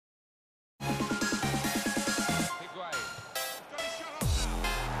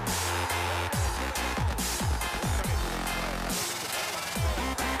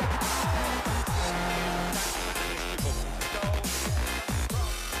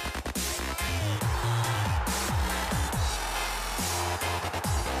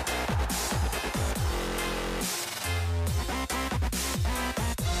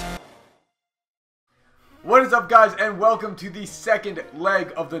What is up, guys, and welcome to the second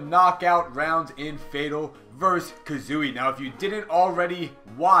leg of the knockout rounds in Fatal vs. Kazooie. Now, if you didn't already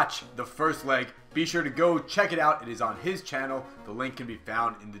watch the first leg, be sure to go check it out. It is on his channel. The link can be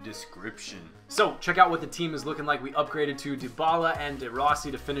found in the description. So, check out what the team is looking like. We upgraded to Dybala and De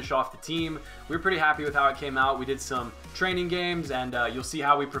Rossi to finish off the team. We were pretty happy with how it came out. We did some training games, and you'll see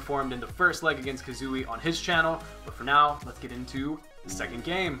how we performed in the first leg against Kazooie on his channel. But for now, let's get into the second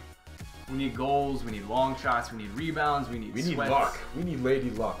game. We need goals, we need long shots, we need rebounds, we need luck. We need Lady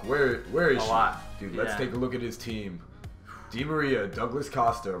Luck. Where is she? A lot. Dude, let's take a look at his team. Di Maria, Douglas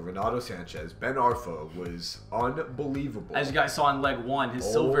Costa, Renato Sanchez, Ben Arfa was unbelievable. As you guys saw in leg one, his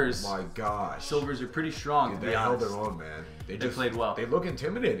silvers. Oh my gosh. Silvers are pretty strong, to be honest. They held their own, man. They played well. They look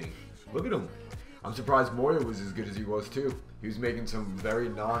intimidating. Look at them. I'm surprised Moya was as good as he was too. He was making some very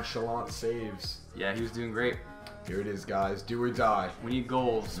nonchalant saves. Yeah, he was doing great. Here it is, guys. Do or die. We need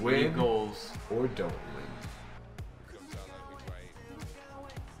goals. Win we need goals. Or don't win.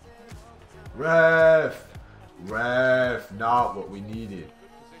 Ref! Ref! Not what we needed.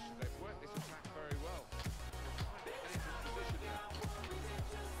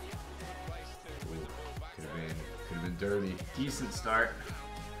 Could have been dirty. Decent start.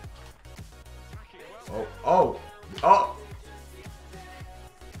 Oh!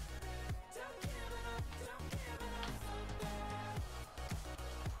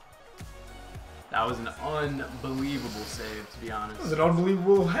 That was an unbelievable save, to be honest. That was an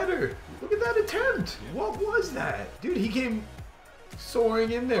unbelievable header. Look at that attempt. What was that? Dude, he came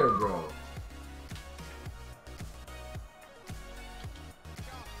soaring in there, bro.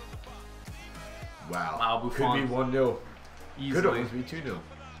 Wow. Buffon. Could be 1-0. Could almost be 2-0.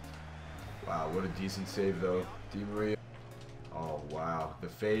 Wow, what a decent save, though. Di Maria. Oh, wow. The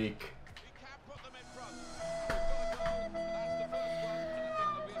fake.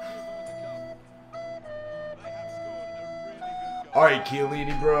 Alright,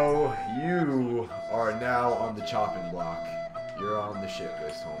 Chiellini, bro, you are now on the chopping block. You're on the shit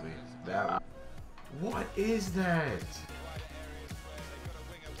list, homie. What is that?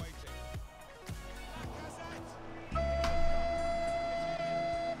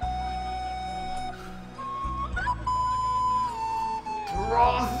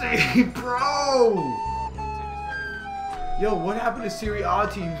 Rossi, bro! Yo, what happened to Serie A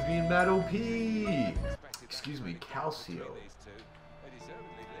teams being mad OP? Excuse me, Calcio.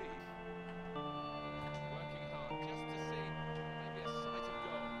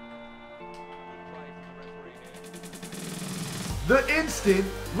 The instant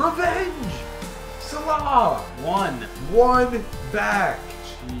revenge! Salah! One back.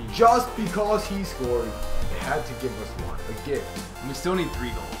 Jeez. Just because he scored, they had to give us one. A gift. And we still need 3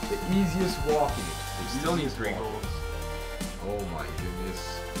 goals. The easiest walking. We still need 3 goals. Oh my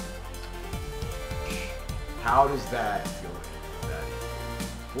goodness. How does that go?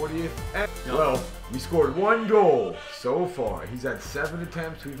 40th. Well, we scored 1 goal so far. He's had 7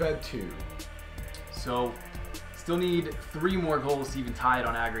 attempts. We've had 2. So, still need 3 more goals to even tie it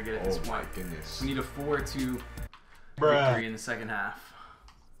on aggregate at this point. Oh my goodness. We need a 4-2 victory in the second half.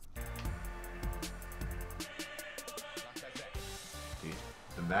 Dude,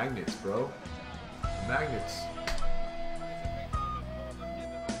 the magnets, bro. The magnets.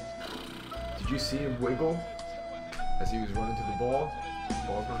 Did you see him wiggle as he was running to the ball? The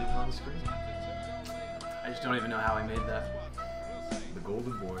ball's not even on the screen. I just don't even know how he made that. The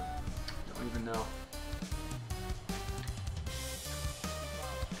golden boy. Don't even know.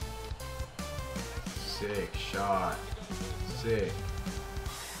 Sick shot. Sick.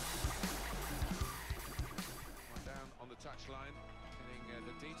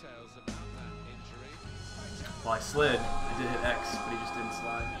 Well, I slid. I did hit X, but he just didn't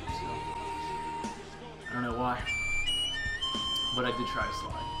slide. So I don't know why. But I did try to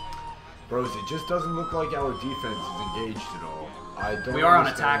slide. Bros, it just doesn't look like our defense is engaged at all. We are on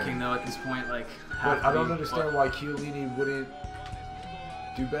attacking though at this point, like. But I don't understand why Chiellini wouldn't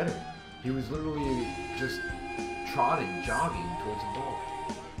do better. He was literally just trotting, jogging towards the ball.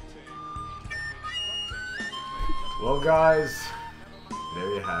 Well, guys,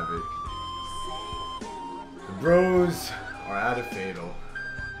 there you have it. The bros are out of Fatal.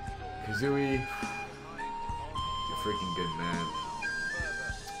 Kazooie, you're freaking good, man.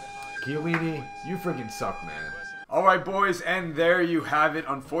 Chiellini, you freaking suck, man. Alright, boys, and there you have it.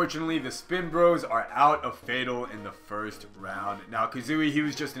 Unfortunately, the Spin Bros are out of Fatal in the first round. Now, Kazooie, he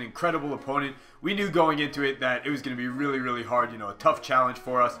was just an incredible opponent. We knew going into it that it was going to be really, really hard, a tough challenge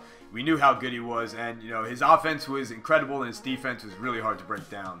for us. We knew how good he was, and, his offense was incredible, and his defense was really hard to break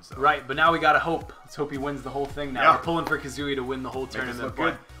down. So. Right, but now we got to hope. Let's hope he wins the whole thing now. Yeah. We're pulling for Kazooie to win the whole tournament.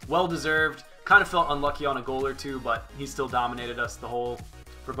 Good. Well-deserved. Kind of felt unlucky on a goal or two, but he still dominated us for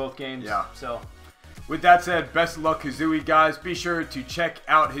both games. Yeah. So with that said, best of luck, Kazooie, guys. Be sure to check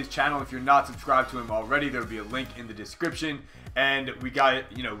out his channel if you're not subscribed to him already. There'll be a link in the description. And we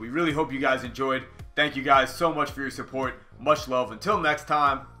really hope you guys enjoyed. Thank you guys so much for your support. Much love. Until next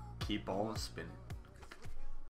time, keep on spinning.